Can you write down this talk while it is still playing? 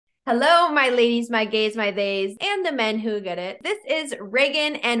Hello, my ladies, my gays, my theys, and the men who get it. This is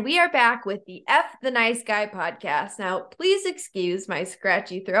Reagan, and we are back with the the Nice Guy podcast. Now, please excuse my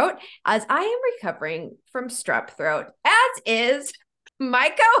scratchy throat as I am recovering from strep throat, as is my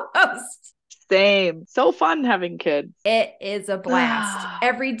co host. Same. So fun having kids. It is a blast.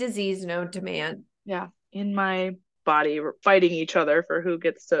 Every disease known to man. Yeah. In my body, we're fighting each other for who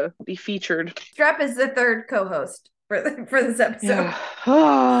gets to be featured. Strep is the third co host for this episode.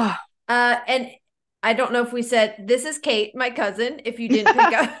 Yeah. And I don't know if we said this is Kate, my cousin, if you didn't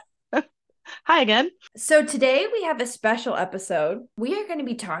pick up. Hi again. So today we have a special episode. We are going to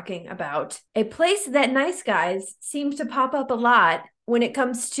be talking about a place that nice guys seem to pop up a lot when it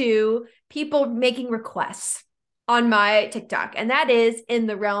comes to people making requests on my TikTok, and that is in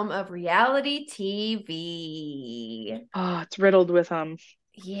the realm of reality TV. Oh, it's riddled with them.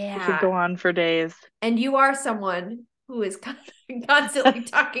 We could go Yeah. on for days. And you are someone who is constantly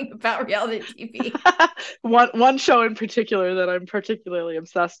talking about reality TV. One show in particular that I'm particularly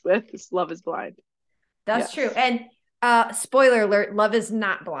obsessed with is Love is Blind. That's Yes. true. And spoiler alert, love is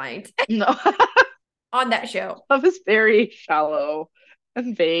not blind No. on that show. Love is very shallow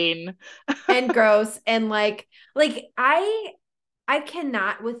and vain. And gross and like I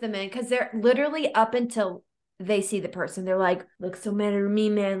cannot with the men because they're literally up until they see the person. They're like, look, so mad at me,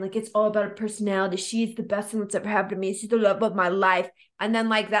 man. Like, it's all about her personality. She's the best thing that's ever happened to me. She's the love of my life. And then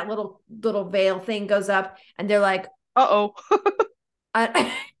like that little veil thing goes up and they're like, Uh-oh.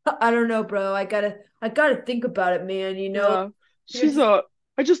 I I don't know, bro. I gotta think about it, man. Yeah. You're She's just a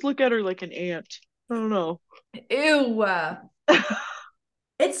I just look at her like an ant. I don't know. ew.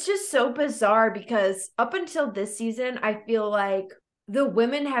 It's just so bizarre because up until this season, I feel like the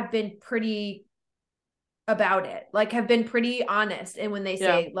women have been pretty about it, like have been pretty honest. And when they Yeah.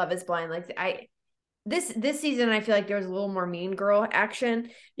 say love is blind, like this season, I feel like there was a little more mean girl action.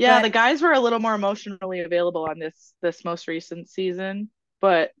 Yeah, But the guys were a little more emotionally available on this most recent season,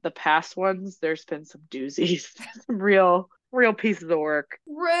 but the past ones, there's been some doozies, some real pieces of work.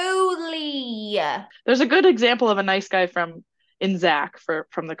 truly, There's a good example of a nice guy in Zach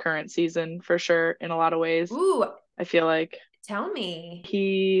from the current season for sure in a lot of ways. ooh, I feel like tell me,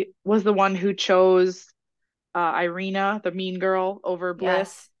 he was the one who chose Irina, the mean girl, over Bliss,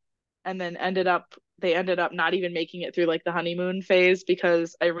 yes, and then they ended up not even making it through like the honeymoon phase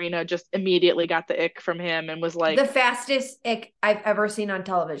because Irina just immediately got the ick from him and was the like, fastest ick I've ever seen on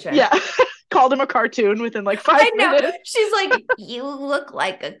television. yeah, called him a cartoon within like five I know. minutes. She's like, you look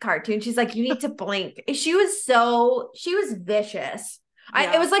like a cartoon. She's like, you need to blink. She was vicious. It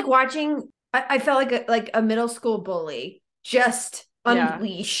Yeah, was like watching, I felt like a middle school bully just yeah.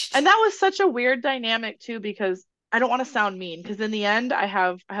 unleashed. And that was such a weird dynamic too because I don't want to sound mean because in the end I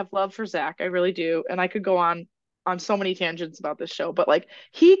have love for Zach. I really do. And I could go on so many tangents about this show, but like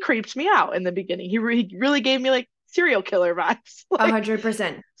he creeped me out in the beginning. He really gave me like serial killer vibes. A Like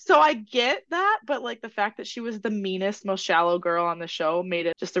 100%. so I get that, but like the fact that she was the meanest, most shallow girl on the show made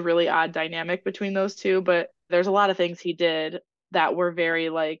it just a really odd dynamic between those two. But there's a lot of things he did that were very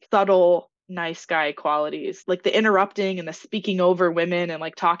like subtle, nice guy qualities, like the interrupting and the speaking over women and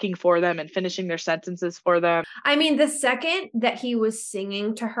like talking for them and finishing their sentences for them. I mean, the second that he was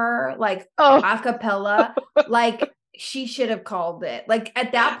singing to her, like Oh, acapella, like she should have called it. Like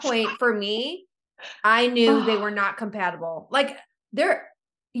at that point, for me, I knew they oh, were not compatible. Like there,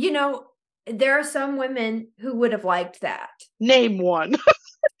 you know, there are some women who would have liked that. name one.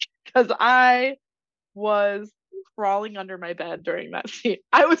 Because I was crawling under my bed during that scene.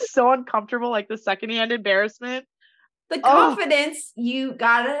 I was so uncomfortable, like the secondhand embarrassment. The Oh, confidence, you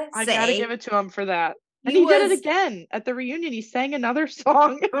gotta I gotta give say, it to him for that. And he he did it was, again at the reunion. He sang another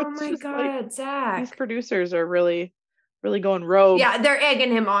song. It oh was my just like God, these Zach. producers are really going rogue. Yeah, they're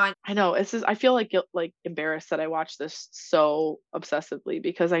egging him on. I know. It's just I feel like embarrassed that I watched this so obsessively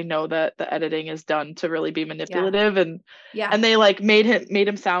because I know that the editing is done to really be Yeah, manipulative yeah, and they like made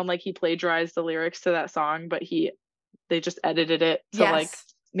him sound like he plagiarized the lyrics to that song, but they just edited it to like yes.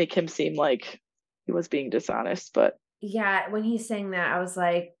 make him seem like he was being dishonest. But Yeah, when he sang that, I was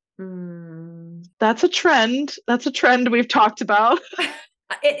like, mm. that's a trend. That's a trend we've talked about.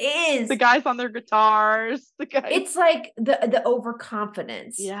 It The is. guys on their guitars, the guys. It's like the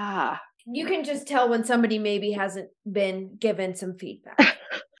overconfidence. Yeah. You can just tell when somebody maybe hasn't been given some feedback.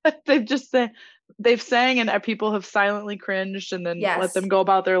 they've just said they've sang and people have silently cringed and then let them Yes. go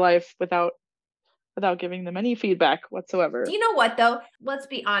about their life without giving them any feedback Do whatsoever. you know what though? Let's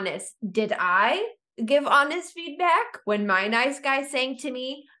be honest. Did I give honest feedback when my nice guy sang to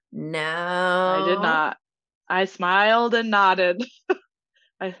me? I did No. not. I smiled and nodded.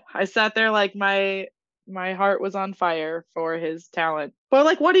 I sat there like my my heart was on fire for his talent. But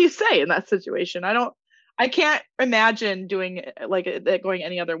like, what do you say in that situation? I can't imagine doing it going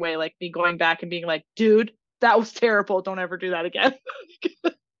any other way. Like me going back and being like, dude, that was terrible. Don't ever do that again.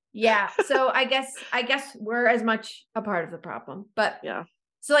 Yeah. So I guess we're as much a part of the problem. But yeah.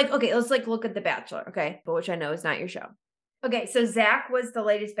 so like, okay, let's like look at The Bachelor, okay? But which I know is not your show. Okay, so Zach was the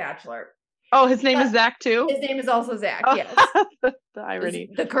latest Bachelor. Oh, his name is Zach too? His name is also Zach, Oh, yes. the irony.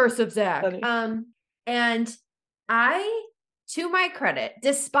 The curse of Zach. Funny. And I, to my credit,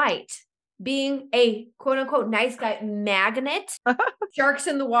 despite being a quote unquote nice guy magnet, sharks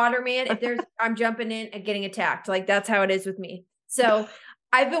in the water, man. I'm jumping in and getting attacked. Like that's how it is with me. So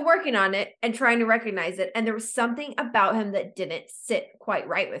I've been working on it and trying to recognize it. And there was something about him that didn't sit quite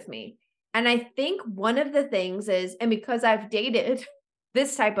right with me. And I think one of the things is, and because I've dated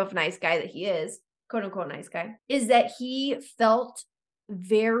this type of nice guy that he is, quote unquote nice guy, is that he felt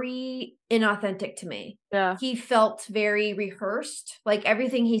very inauthentic to me. Yeah. He felt very rehearsed. Like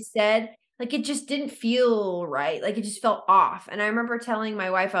everything he said, like it just didn't feel right. Like it just felt off. And I remember telling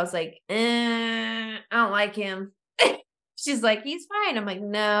my wife, I was like, I don't like him. She's like, he's fine. I'm like,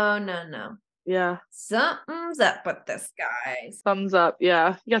 no. Yeah. Something's up with this guy. Thumbs up.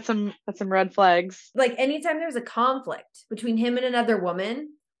 Yeah. You got some red flags. Like anytime there was a conflict between him and another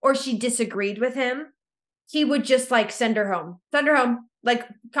woman, or she disagreed with him, he would just like send her home. Like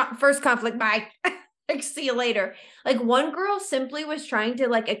first conflict, bye. Like, see you later. Like one girl simply was trying to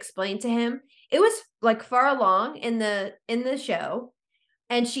like explain to him. It was like far along in the show,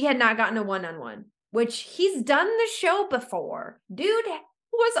 and she had not gotten a one-on-one, which he's done the show before. Dude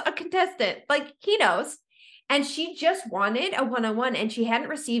was a contestant. Like he knows. And she just wanted a one-on-one, and she hadn't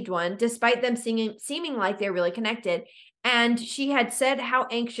received one, despite them seeming like they're really connected. And she had said how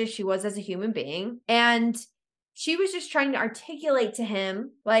anxious she was as a human being. And she was just trying to articulate to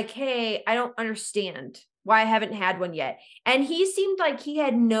him, like, hey, I don't understand why I haven't had one yet. And he seemed like he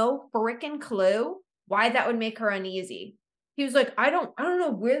had no freaking clue why that would make her uneasy. He was like, I don't know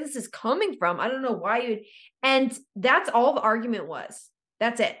where this is coming from. I don't know why you'd. And that's all the argument was.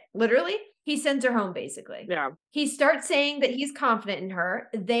 That's it. Literally, he sends her home, basically. Yeah. He starts saying that he's confident in her.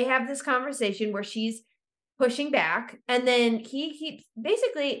 They have this conversation where she's pushing back. And then he keeps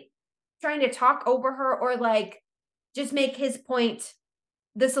basically trying to talk over her or like just make his point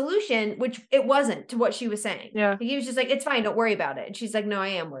the solution, which it wasn't to what she was saying. Yeah. He was just like, it's fine, don't worry about it. And she's like, no, I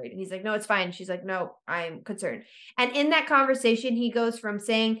am worried. And he's like, no, it's fine. She's like, no, I'm concerned. And in that conversation, he goes from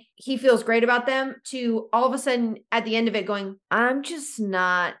saying he feels great about them to all of a sudden at the end of it going, I'm just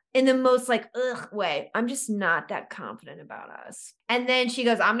not, in the most like ugh way, I'm just not that confident about us. And then she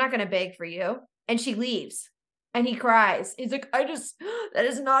goes, I'm not going to beg for you. And she leaves. And he cries. He's like, that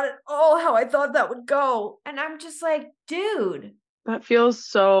is not at all how I thought that would go. And I'm just like, dude. That feels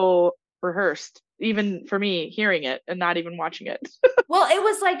so rehearsed, even for me hearing it and not even watching it. Well, it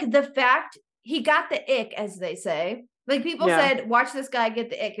was like the fact he got the ick, as they say. Like people said, watch this guy get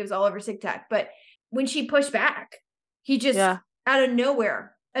the ick. It was all over TikTok. But when she pushed back, he just out of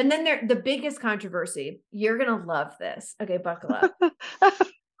nowhere. And then the biggest controversy, you're going to love this. Okay, buckle up.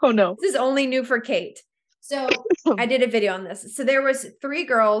 Oh, no. This is only new for Kate. So I did a video on this. So there was 3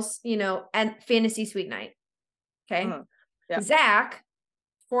 girls, at Fantasy Suite Night. Okay. Yeah. Zach,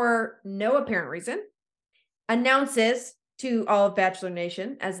 for no apparent reason, announces to all of Bachelor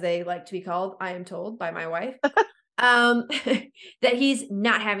Nation, as they like to be called, I am told by my wife, that he's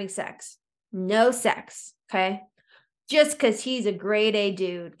not having sex. No sex. Okay. Just because he's a grade A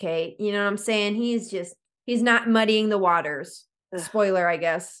dude, Kate. You know what I'm saying? He's not muddying the waters. Spoiler, I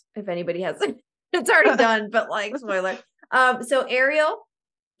guess, if anybody has it's already done, but like spoiler. So Ariel,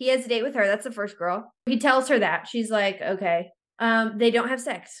 he has a date with her. That's the first girl. He tells her that. She's like, okay. They don't have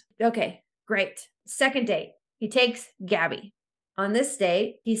sex. Okay, great. Second date. He takes Gabby. On this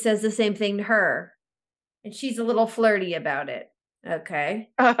date, he says the same thing to her. And she's a little flirty about it. Okay.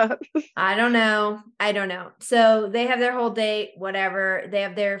 I don't know. So they have their whole date, whatever. They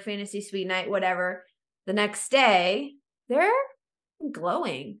have their fantasy suite night, whatever. The next day, they're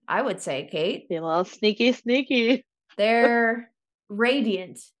glowing, I would say, Kate. A little sneaky. They're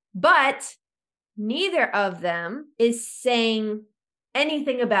radiant, but neither of them is saying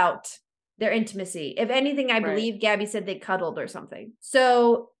anything about their intimacy. If anything, I believe Gabby said they cuddled or something.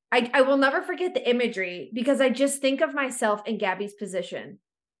 So I will never forget the imagery because I just think of myself in Gabby's position.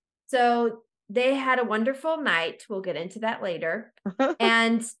 So they had a wonderful night. We'll get into that later.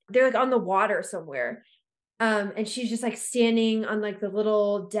 And they're like on the water somewhere. And she's just like standing on like the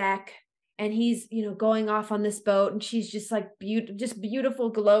little deck, and he's, going off on this boat, and she's just like beautiful,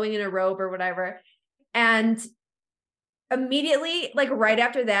 glowing in a robe or whatever. And immediately, like right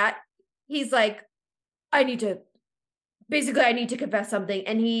after that, he's like, I need to confess something.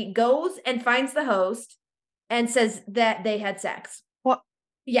 And he goes and finds the host and says that they had sex. What?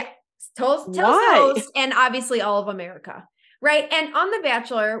 Yeah. Tells the Why? host and obviously all of America. Right. And on The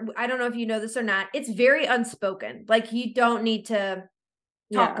Bachelor, I don't know if you know this or not, it's very unspoken. Like you don't need to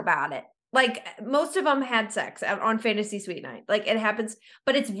talk Yeah. about it. Like most of them had sex on Fantasy Suite Night. Like it happens,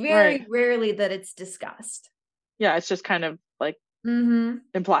 but it's Right. very rarely that it's discussed. Yeah, it's just kind of like Mm-hmm.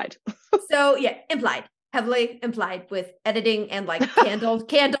 implied. So yeah, implied, heavily implied with editing and like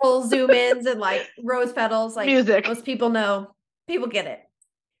candle zoom ins and like rose petals. Like Music. most people know, people get it. Right.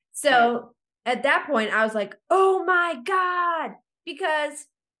 So at that point, I was like, oh my God, because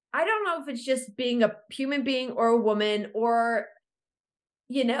I don't know if it's just being a human being or a woman or,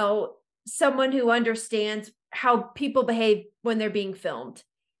 someone who understands how people behave when they're being filmed.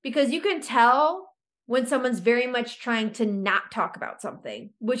 Because you can tell when someone's very much trying to not talk about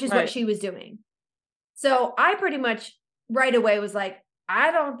something, which is what Right. she was doing. So I pretty much right away was like,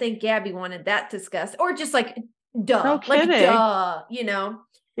 I don't think Gabby wanted that discussed, or just like, No like, kidding.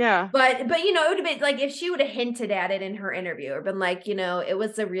 Yeah. But it would have been like if she would have hinted at it in her interview or been like, it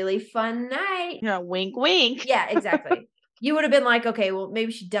was a really fun night. Yeah. Wink, wink. Yeah, exactly. You would have been like, okay, well,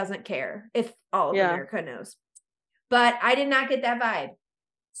 maybe she doesn't care if all of Yeah. America knows. But I did not get that vibe.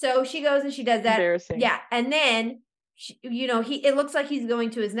 So she goes and she does that. Embarrassing. Yeah. And then, it looks like he's going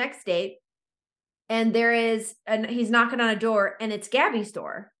to his next date. And he's knocking on a door and it's Gabby's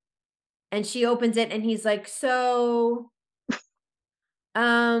door. And she opens it and he's like, so,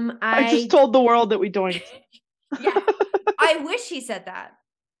 I just I, told the world that we doinked. yeah, I wish he said that.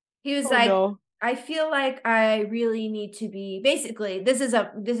 He was Oh like, no. I feel like I really need to be, basically, this is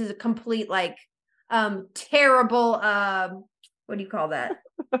a complete, like, terrible, what do you call that?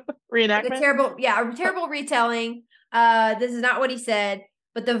 Like Reenactment? a terrible retelling. This is not what he said,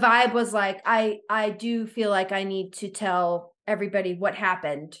 but the vibe was like, I do feel like I need to tell everybody what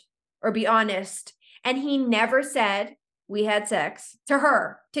happened or be honest. And he never said we had sex to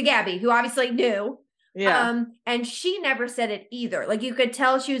her, to Gabby, who obviously knew. Yeah. And she never said it either. Like you could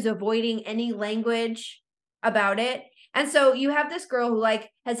tell she was avoiding any language about it. And so you have this girl who like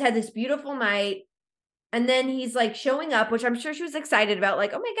has had this beautiful night. And then he's like showing up, which I'm sure she was excited about,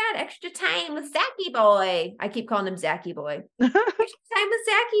 like, oh my God, extra time with Zachy boy. I keep calling him Zachy boy. Extra time with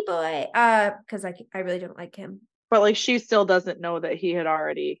Zachy boy. Because I really don't like him. But like she still doesn't know that he had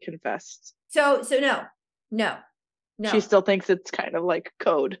already confessed. So no, no, She no. still thinks it's kind of like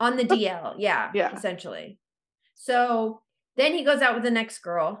code. On the DL, yeah, Yeah. essentially. So then he goes out with the next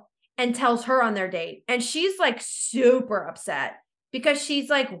girl and tells her on their date. And she's like super upset because she's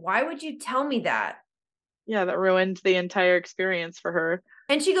like, why would you tell me that? Yeah, that ruined the entire experience for her.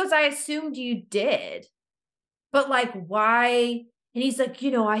 And she goes, I assumed you did. But like, why? And he's like,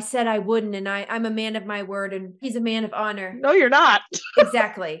 I said I wouldn't. And I'm a man of my word. And he's a man of honor. No, you're not.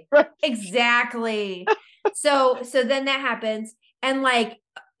 Exactly. Right. Exactly. So then that happens. And like,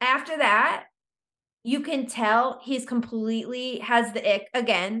 after that, you can tell he's completely has the ick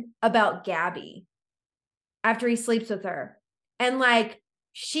again about Gabby after he sleeps with her. And like,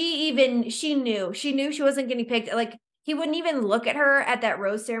 she knew she wasn't getting picked. Like, he wouldn't even look at her at that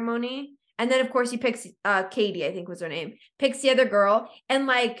rose ceremony. And then of course he picks Katie, I think was her name, picks the other girl. And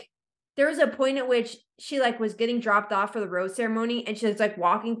like, there was a point at which she like was getting dropped off for the rose ceremony and she was like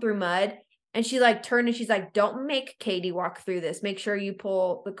walking through mud and she like turned and she's like, don't make Katie walk through this. Make sure you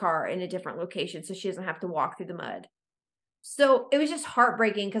pull the car in a different location so she doesn't have to walk through the mud. So it was just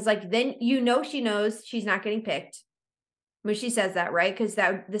heartbreaking because like then she knows she's not getting picked when she says that, right? Because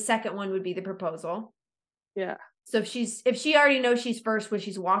the second one would be the proposal. Yeah. So if she already knows she's first when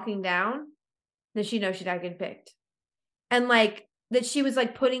she's walking down, then she knows she's not getting picked. And like that she was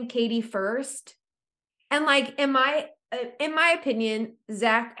like putting Katie first. And like in my opinion,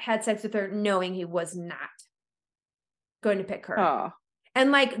 Zach had sex with her knowing he was not going to pick her. Oh.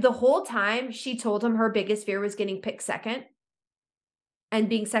 And like the whole time she told him her biggest fear was getting picked second and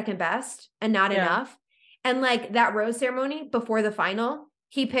being second best and not enough. And like that rose ceremony before the final,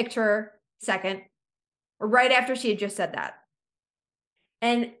 he picked her second right after she had just said that.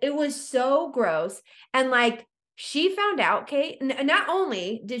 And it was so gross. And like she found out, Kate, not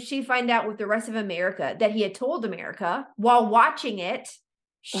only did she find out with the rest of America that he had told America while watching it,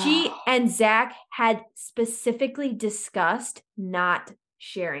 she and Zach had specifically discussed not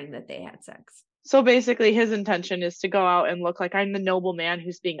sharing that they had sex. So basically his intention is to go out and look like I'm the noble man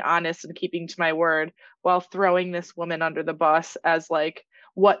who's being honest and keeping to my word while throwing this woman under the bus as like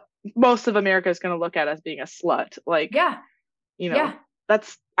what most of America is going to look at as being a slut. Like, yeah,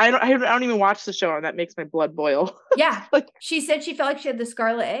 that's I don't even watch the show and that makes my blood boil. Yeah. Like she said she felt like she had the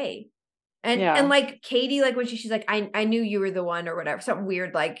scarlet A. And Yeah. like Katie, like when she's like, I knew you were the one or whatever, something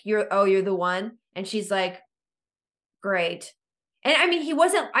weird, like you're the one. And she's like, great. And I mean, he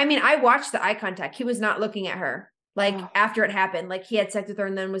wasn't, I mean, I watched the eye contact. He was not looking at her like Oh, after it happened, like he had sex with her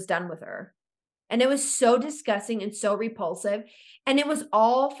and then was done with her. And it was so disgusting and so repulsive. And it was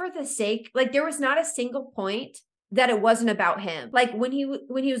all for the sake, like there was not a single point that it wasn't about him. Like when he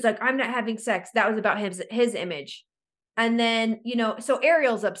was like, I'm not having sex, that was about his image. And then, so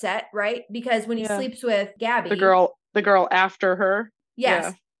Ariel's upset, right? Because when he yeah. sleeps with The Gabby, girl after her. yes,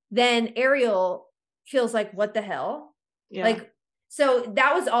 Yeah. then Ariel feels like, what the hell? Yeah. Like, so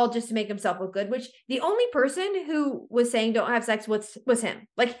that was all just to make himself look good, which the only person who was saying don't have sex was him,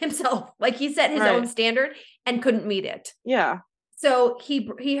 like himself. Like he set his own Right. standard and couldn't meet it. Yeah. So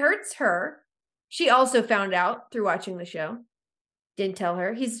he hurts her. She also found out through watching the show. Didn't tell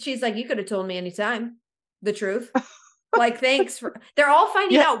her. She's like, you could have told me anytime the truth. Like, thanks for. They're all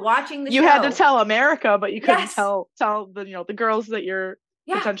finding Yeah. out watching the You had to show. tell America, but you couldn't Yes. tell the the girls that you're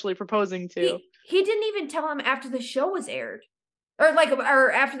Yeah. potentially proposing to. He didn't even tell him after the show was aired, or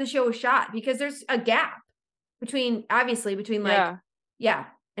after the show was shot, because there's a gap between like, Yeah. yeah,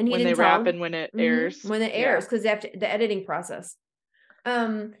 and he When didn't they tell wrap him and when it airs. when it Yeah. airs because after the editing process.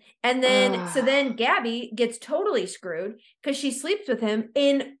 And then Uh, Gabby gets totally screwed because she sleeps with him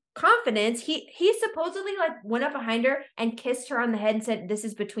in confidence. He supposedly like went up behind her and kissed her on the head and said, "This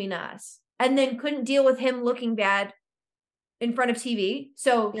is between us," and then couldn't deal with him looking bad in front of TV.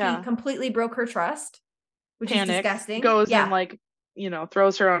 So he yeah. completely broke her trust, which is Panics, disgusting. goes and Yeah. like,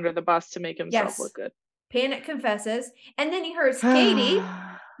 throws her under the bus to make himself Yes. look good. Panic confesses. And then he hurts Katie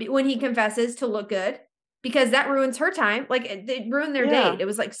when he confesses to look good because that ruins her time. Like it ruined their Yeah. date. It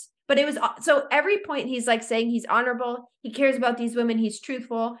was like, but it was so every point he's like saying he's honorable, he cares about these women, he's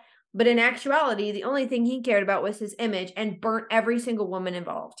truthful. But in actuality, the only thing he cared about was his image and burnt every single woman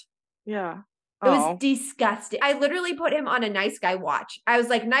involved. Yeah. It was Oh. disgusting. I literally put him on a nice guy watch. I was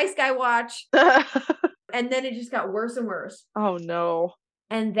like, nice guy watch. And then it just got worse and worse. Oh no.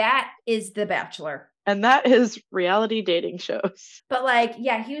 And that is The Bachelor. And that is reality dating shows. But like,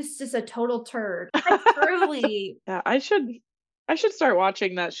 yeah, he was just a total turd. Like truly. Yeah, I should start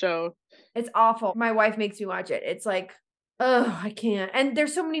watching that show. It's awful. My wife makes me watch it. It's like, oh, I can't. And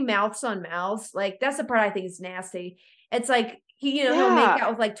there's so many mouths on mouths. Like that's the part I think is nasty. It's like he'll make Yeah. out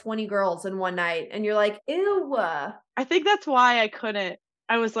with like 20 girls in one night, and you're like, ew. I think that's why I couldn't.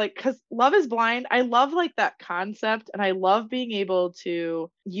 I was like, because Love is Blind, I love like that concept, and I love being able to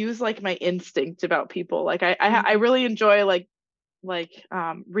use like my instinct about people. Like I really enjoy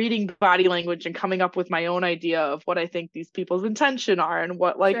reading body language and coming up with my own idea of what I think these people's intention are and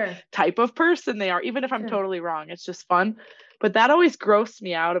what like Sure. type of person they are, even if I'm Sure. totally wrong. It's just fun. But that always grossed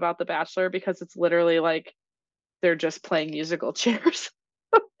me out about The Bachelor because it's literally like they're just playing musical chairs.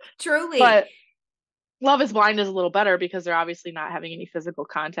 Truly. But Love is Blind is a little better because they're obviously not having any physical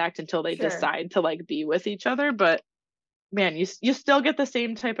contact until they Sure. decide to like be with each other. But man, you still get the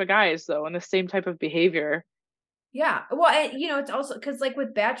same type of guys though, and the same type of behavior. Yeah. Well, it's also because like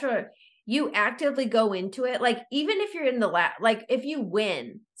with Bachelor, you actively go into it. Like even if you're in the like if you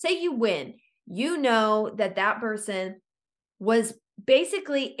win, say you win, you know that person was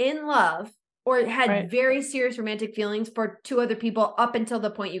basically in love or had Right. very serious romantic feelings for two other people up until the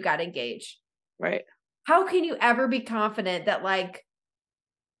point you got engaged. Right. How can you ever be confident that like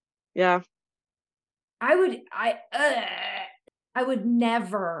Yeah. I would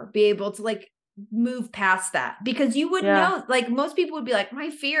never be able to like move past that because you would Yeah. know, like most people would be like, my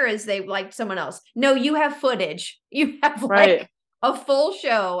fear is they like someone else. No, you have footage. You have Right. like a full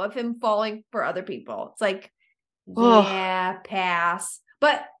show of him falling for other people. It's like, Oh, yeah, pass.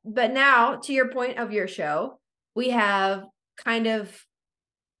 But now to your point of your show, we have kind of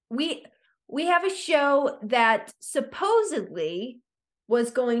we have a show that supposedly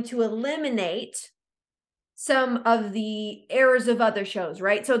was going to eliminate some of the errors of other shows,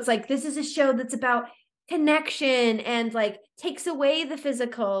 right? So it's like this is a show that's about connection and like takes away the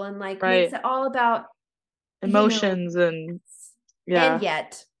physical and like makes right. it all about, you know, Emotions and and yeah.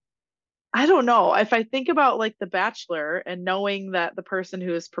 yet, I don't know. If I think about like The Bachelor and knowing that the person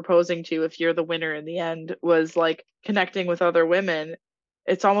who is proposing to, if you're the winner in the end, was like connecting with other women,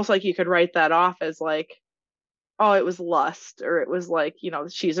 it's almost like you could write that off as like, oh, it was lust, or it was like,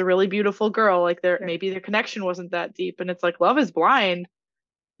 she's a really beautiful girl. Like sure. maybe their connection wasn't that deep. And it's like Love is Blind.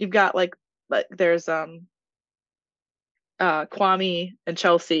 You've got like there's Kwame and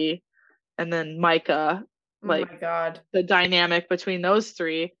Chelsea and then Micah, Oh like my God. the dynamic between those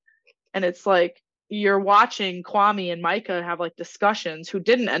three. And it's like you're watching Kwame and Micah have like discussions who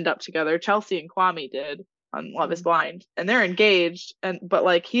didn't end up together. Chelsea and Kwame did. on Love is Blind, and they're engaged, but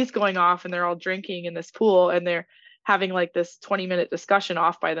like he's going off and they're all drinking in this pool and they're having like this 20-minute discussion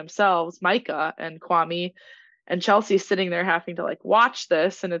off by themselves, Micah and Kwame, and Chelsea's sitting there having to like watch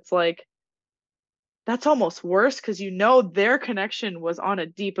this, and it's like that's almost worse because their connection was on a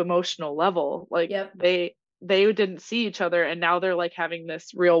deep emotional level. Like Yep. they didn't see each other, and now they're like having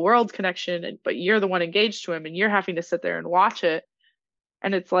this real world connection, but you're the one engaged to him and you're having to sit there and watch it.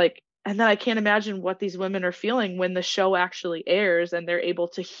 And it's like, and then I can't imagine what these women are feeling when the show actually airs and they're able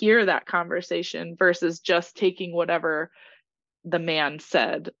to hear that conversation versus just taking whatever the man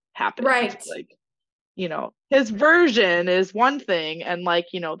said happened. Right. Like, his version is one thing, and like,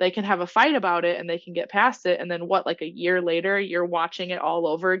 they can have a fight about it and they can get past it. And then like a year later, you're watching it all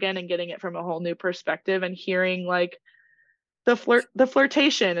over again and getting it from a whole new perspective and hearing like the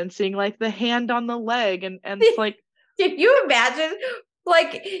flirtation and seeing like the hand on the leg. And it's like, can you imagine?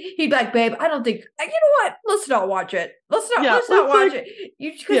 Like he'd be like, babe, I don't think, you know what? Let's not watch it. Let's not watch it.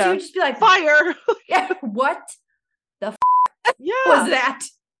 You'd just be like, fire. Yeah, what the yeah was that?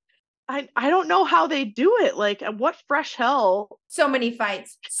 I don't know how they do it. Like, what fresh hell? So many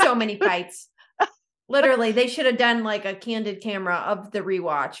fights. Literally, they should have done like a candid camera of the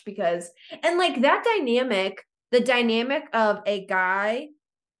rewatch and like that dynamic, the dynamic of a guy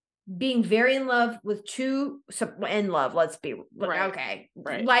being very in love with let's be right. Okay.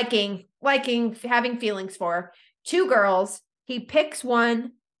 Right. Liking, having feelings for two girls. He picks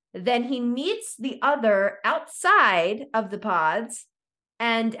one, then he meets the other outside of the pods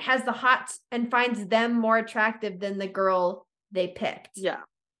and has the hots and finds them more attractive than the girl they picked. Yeah.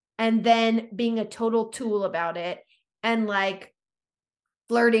 And then being a total tool about it and like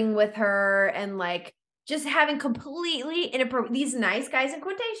flirting with her and like just having completely inappropriate, these nice guys in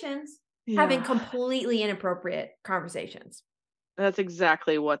quotations, having completely inappropriate conversations. That's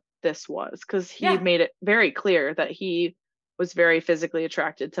exactly what this was, because he made it very clear that he was very physically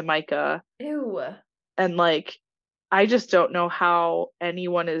attracted to Micah. Ew. And like, I just don't know how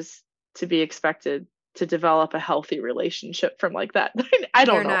anyone is to be expected to develop a healthy relationship from like that. I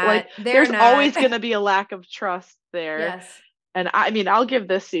don't know. Like, there's always going to be a lack of trust there. Yes. And I mean, I'll give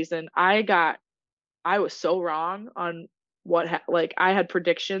this season, I was so wrong on like I had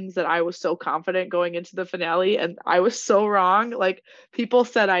predictions that I was so confident going into the finale, and I was so wrong. Like, people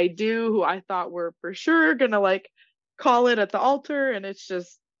said I do, who I thought were for sure gonna like call it at the altar, and it's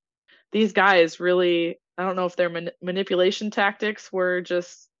just these guys really, I don't know if their manipulation tactics were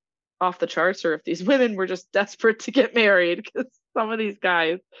just off the charts or if these women were just desperate to get married, because some of these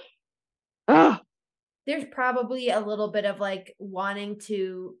guys, there's probably a little bit of like wanting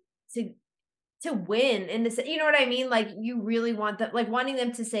to win in this, you know what I mean? Like, you really want that, like wanting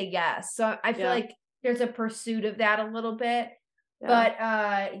them to say yes. So I feel like there's a pursuit of that a little bit. But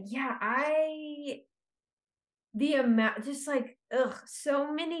the amount, just like,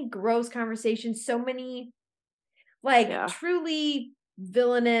 so many gross conversations, so many like truly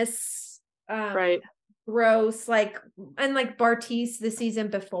villainous, right, gross, like, and like Bartiz the season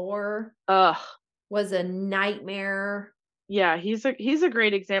before was a nightmare. Yeah, he's a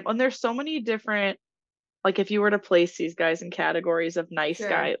great example. And there's so many different, like, if you were to place these guys in categories of nice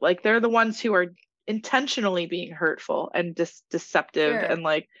guy, like they're the ones who are intentionally being hurtful and deceptive and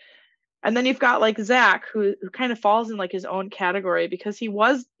like, and then you've got like Zach, who kind of falls in like his own category because he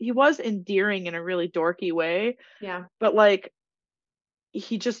was endearing in a really dorky way. Yeah. But like,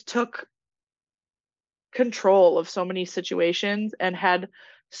 he just took control of so many situations and had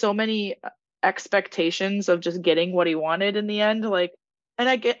so many expectations of just getting what he wanted in the end. Like, and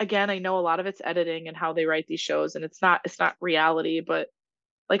I know a lot of it's editing and how they write these shows, and it's not reality, but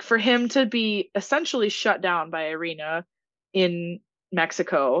like, for him to be essentially shut down by Irina in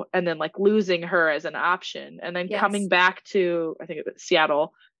Mexico and then like losing her as an option and then coming back to, I think it was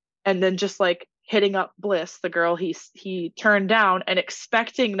Seattle, and then just like hitting up Bliss, the girl he turned down, and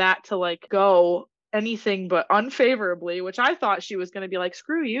expecting that to like go anything but unfavorably, which I thought she was going to be like,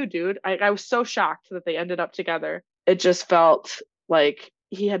 screw you, dude. I was so shocked that they ended up together. It just felt like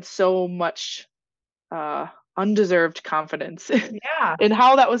he had so much undeserved confidence in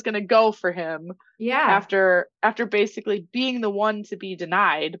how that was going to go for him. After basically being the one to be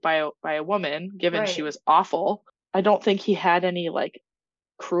denied by a woman, given she was awful. I don't think he had any like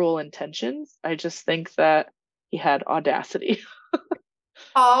cruel intentions. I just think that he had audacity.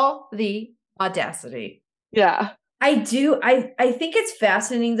 All the audacity. Yeah. I do. I think it's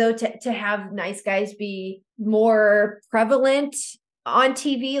fascinating though to have nice guys be more prevalent on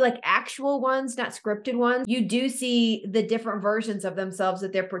TV, like actual ones, not scripted ones. You do see the different versions of themselves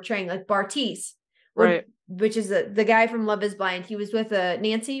that they're portraying, like Bartiz, right, which is the guy from Love is Blind. He was with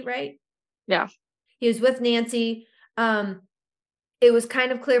Nancy, right? Yeah. He was with Nancy. It was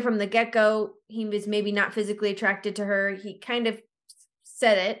kind of clear from the get-go he was maybe not physically attracted to her. He kind of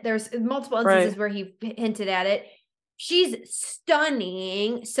said it. There's multiple instances where he hinted at it. She's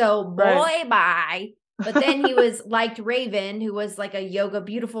stunning, so boy, bye. But then he was liked Raven, who was like a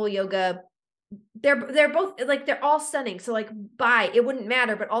beautiful yoga. They're both like, they're all stunning. So like, bye. It wouldn't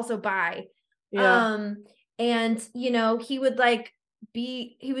matter, but also bye. Yeah. And he would like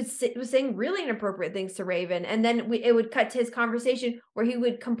he was saying really inappropriate things to Raven, and then it would cut to his conversation where he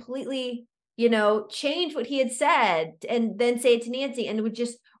would completely change what he had said and then say it to Nancy, and would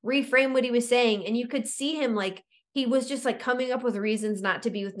just reframe what he was saying, and you could see him like he was just like coming up with reasons not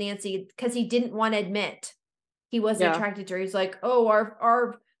to be with Nancy because he didn't want to admit he wasn't attracted to her. He's like, oh,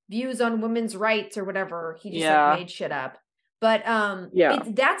 our views on women's rights or whatever. He just like made shit up. But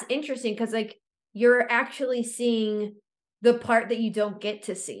that's interesting because like you're actually seeing the part that you don't get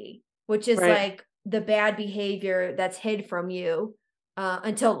to see, which is like the bad behavior that's hid from you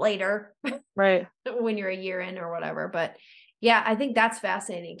until later. Right. When you're a year in or whatever. But yeah, I think that's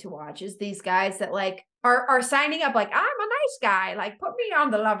fascinating to watch, is these guys that like are signing up like, I'm a nice guy, like put me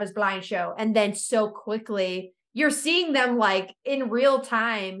on the Love is Blind show. And then so quickly you're seeing them like in real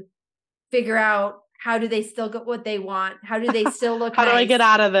time figure out, how do they still get what they want? How do they still look How nice? do I get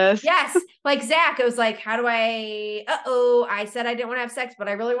out of this? Yes. Like Zach, it was like, how do I, I said I didn't want to have sex, but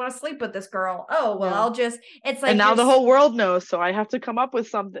I really want to sleep with this girl. Oh, well, I'll just, it's like. And now the whole world knows, so I have to come up with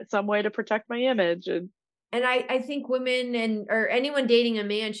some way to protect my image. And I think women or anyone dating a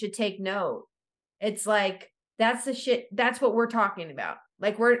man should take note. It's like, that's the shit. That's what we're talking about.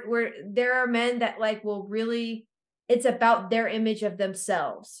 Like there are men that like will really, it's about their image of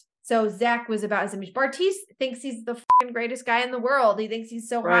themselves. So Zach was about his image. Bartise thinks he's the fucking greatest guy in the world. He thinks he's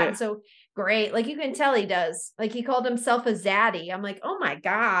so hot and so great. Like you can tell he does. Like he called himself a zaddy. I'm like, oh my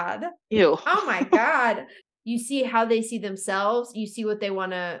God. Ew. Oh my God. You see how they see themselves. You see what they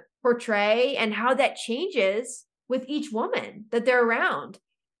want to portray and how that changes with each woman that they're around.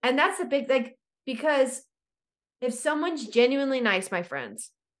 And that's a big, like, because if someone's genuinely nice, my friends,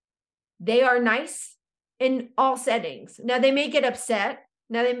 they are nice in all settings. Now they may get upset.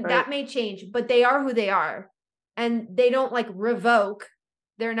 Now that may change, but they are who they are, and they don't like revoke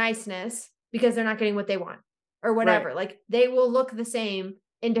their niceness because they're not getting what they want or whatever. Right. Like they will look the same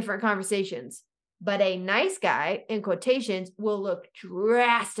in different conversations, but a nice guy in quotations will look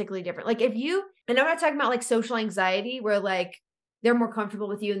drastically different. Like if you, and I'm not talking about like social anxiety where like they're more comfortable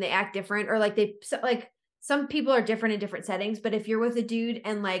with you and they act different, or like some people are different in different settings, but if you're with a dude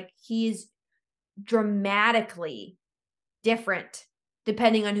and like he's dramatically different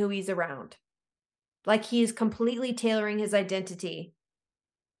depending on who he's around. Like he is completely tailoring his identity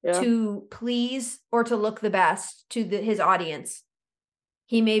to please or to look the best to his audience.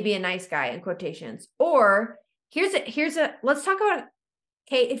 He may be a nice guy in quotations. Or here's a let's talk about,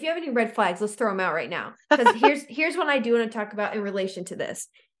 okay, if you have any red flags, let's throw them out right now. Because here's what I do want to talk about in relation to this.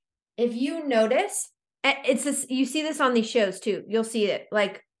 If you notice, it's this, you see this on these shows too. You'll see it.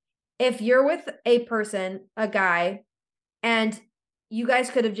 Like if you're with a person, a guy, and you guys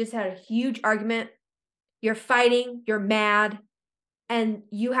could have just had a huge argument. You're fighting, you're mad, and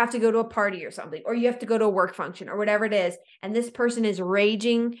you have to go to a party or something, or you have to go to a work function or whatever it is. And this person is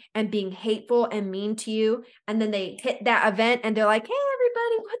raging and being hateful and mean to you. And then they hit that event and they're like, hey,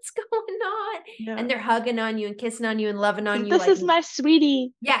 everybody, what's going on? Yeah. And they're hugging on you and kissing on you and loving on you. This is my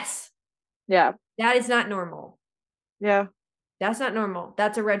sweetie. Yes. Yeah. That is not normal. Yeah. That's not normal.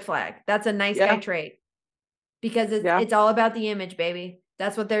 That's a red flag. That's a nice guy trait. Because it's all about the image, baby.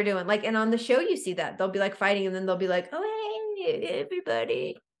 That's what they're doing. Like, and on the show, you see that they'll be like fighting, and then they'll be like, "Oh, hey,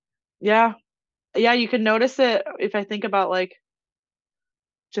 everybody." Yeah, yeah. You can notice it if I think about like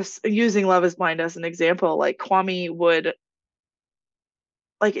just using Love Is Blind as an example. Like Kwame would,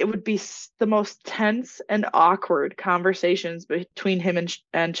 like, it would be the most tense and awkward conversations between him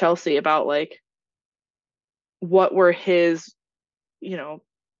and Chelsea about like what were his,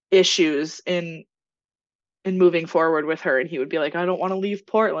 issues in moving forward with her. And he would be like, I don't want to leave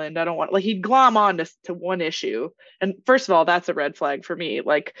Portland. I don't want, like, he'd glom on to one issue. And first of all, that's a red flag for me.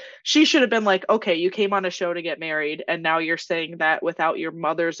 Like, she should have been like, okay, you came on a show to get married, and now you're saying that without your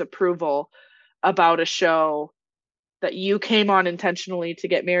mother's approval about a show that you came on intentionally to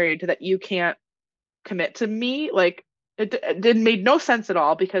get married, that you can't commit to me. Like, it didn't made no sense at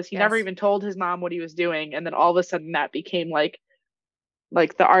all, because he never even told his mom what he was doing. And then all of a sudden that became like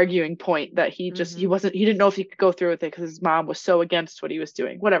the arguing point that he just, he didn't know if he could go through with it because his mom was so against what he was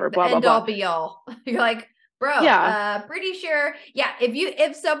doing, whatever, blah, blah, blah. End all be all. You're like, bro, pretty sure. Yeah.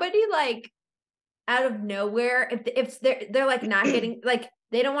 If somebody like out of nowhere, if they're like not getting, like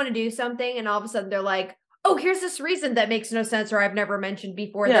they don't want to do something, and all of a sudden they're like, oh, here's this reason that makes no sense or I've never mentioned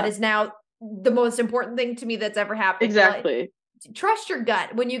before that Yeah, is now the most important thing to me that's ever happened. You're like, exactly. trust your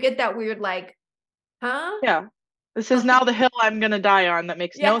gut when you get that weird, like, huh? Yeah. This is now Like, the hill I'm gonna die on that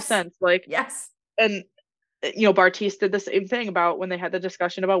makes no yes, sense. Like, yes, and Bartiz did the same thing about when they had the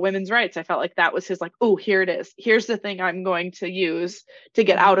discussion about women's rights. I felt like that was his like, oh, here it is. Here's the thing I'm going to use to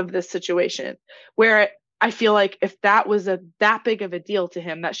get out mm-hmm. of this situation. Where I feel like if that was that big of a deal to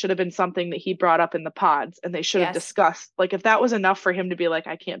him, that should have been something that he brought up in the pods and they should have Yes, discussed. Like if that was enough for him to be like,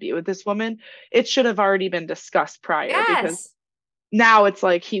 I can't be with this woman, it should have already been discussed prior because yes, now it's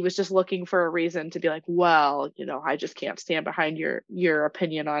like he was just looking for a reason to be like, well, I just can't stand behind your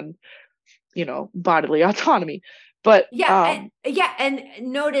opinion on, bodily autonomy. But yeah, yeah. And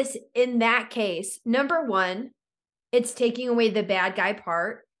notice in that case, number one, it's taking away the bad guy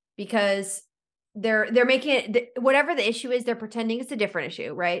part because they're making it whatever the issue is, they're pretending it's a different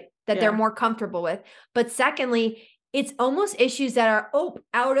issue, right? That they're yeah, more comfortable with. But secondly, it's almost issues that are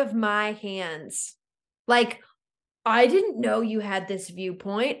out of my hands. Like, I didn't know you had this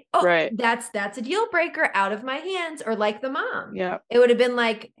viewpoint. Oh, right. that's a deal breaker, out of my hands. Or like the mom. Yeah, It would have been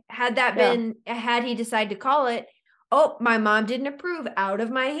like, yeah, had he decided to call it, oh, my mom didn't approve, out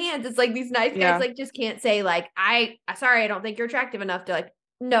of my hands. It's like these nice guys yeah, like just can't say like, sorry, I don't think you're attractive enough to like,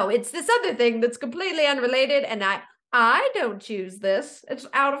 no, it's this other thing that's completely unrelated. And I don't choose this. It's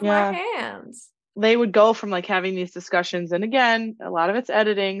out of my yeah. hands. They would go from like having these discussions, and again, a lot of it's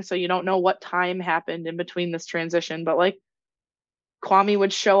editing, so you don't know what time happened in between this transition, but like Kwame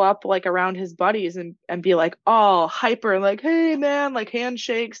would show up like around his buddies and be like all hyper, like, hey man, like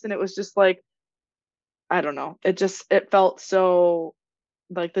handshakes, and it was just like, I don't know. It felt so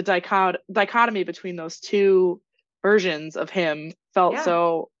like the dichotomy between those two versions of him felt Yeah.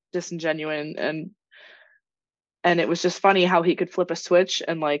 so disingenuous, and it was just funny how he could flip a switch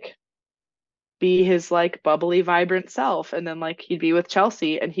and like be his like bubbly vibrant self, and then like he'd be with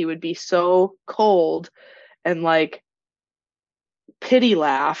Chelsea and he would be so cold and like pity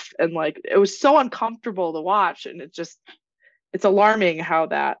laugh, and like it was so uncomfortable to watch, and it's alarming how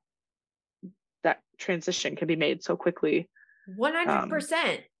that transition can be made so quickly.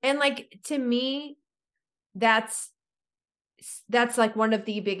 100%. And like to me, that's that's like one of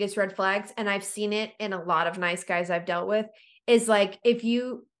the biggest red flags, and I've seen it in a lot of nice guys I've dealt with, is like if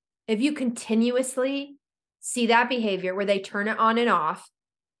you continuously see that behavior where they turn it on and off,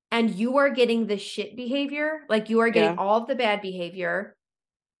 and you are getting the shit behavior, like you are getting Yeah, all of the bad behavior,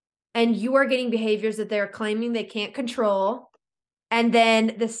 and you are getting behaviors that they're claiming they can't control, and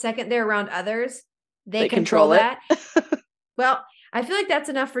then the second they're around others, they they control control it. that. Well, I feel like that's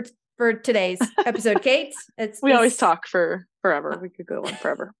enough for today's episode, Kate. We always talk for forever. We could go on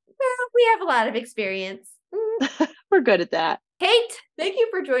forever. Well, we have a lot of experience. We're good at that. Kate, thank you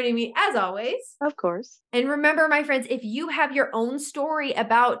for joining me as always. Of course. And remember, my friends, if you have your own story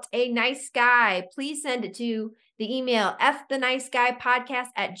about a nice guy, please send it to the email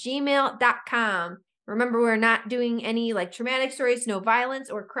ftheniceguypodcast@gmail.com. Remember, we're not doing any like traumatic stories, no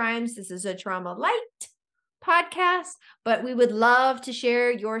violence or crimes. This is a trauma light podcast, but we would love to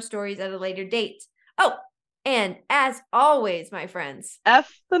share your stories at a later date. Oh, and as always, my friends,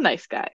 F the nice guy.